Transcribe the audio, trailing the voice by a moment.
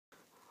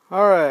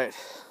Alright,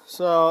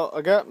 so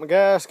I got my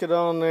gasket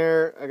on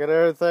there. I got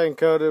everything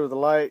coated with a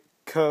light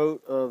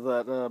coat of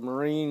that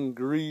marine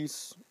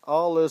grease.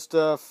 All this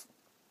stuff.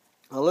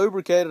 I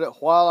lubricated it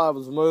while I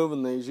was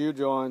moving these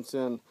U-joints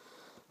in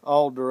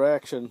all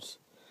directions.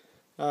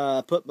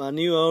 I put my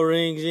new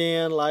O-rings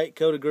in, light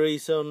coat of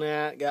grease on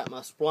that. Got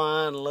my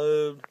spline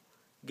lubed,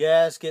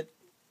 gasket,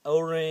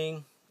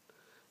 O-ring.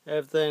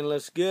 Everything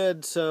looks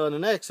good. So in the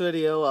next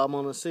video, I'm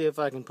going to see if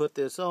I can put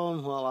this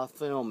on while I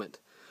film it.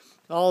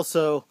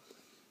 Also,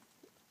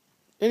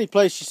 any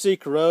place you see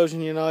corrosion,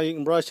 you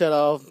can brush that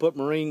off and put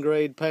marine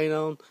grade paint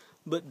on.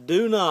 But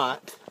do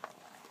not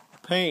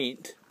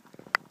paint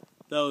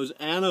those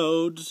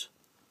anodes,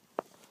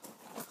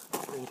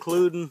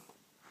 including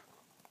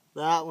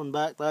that one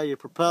back by your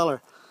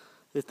propeller.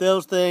 If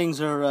those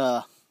things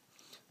are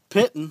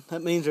pitting,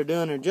 that means they're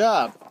doing their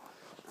job.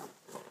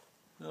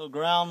 Little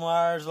ground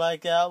wires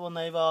like that one,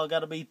 they've all got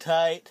to be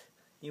tight.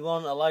 You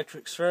want an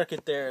electric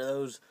circuit there.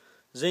 Those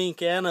zinc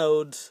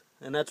anodes,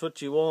 and that's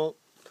what you want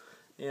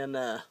in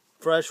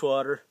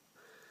freshwater,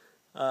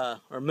 are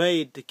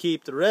made to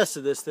keep the rest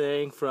of this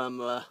thing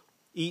from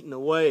eating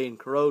away and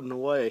corroding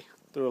away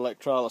through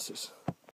electrolysis.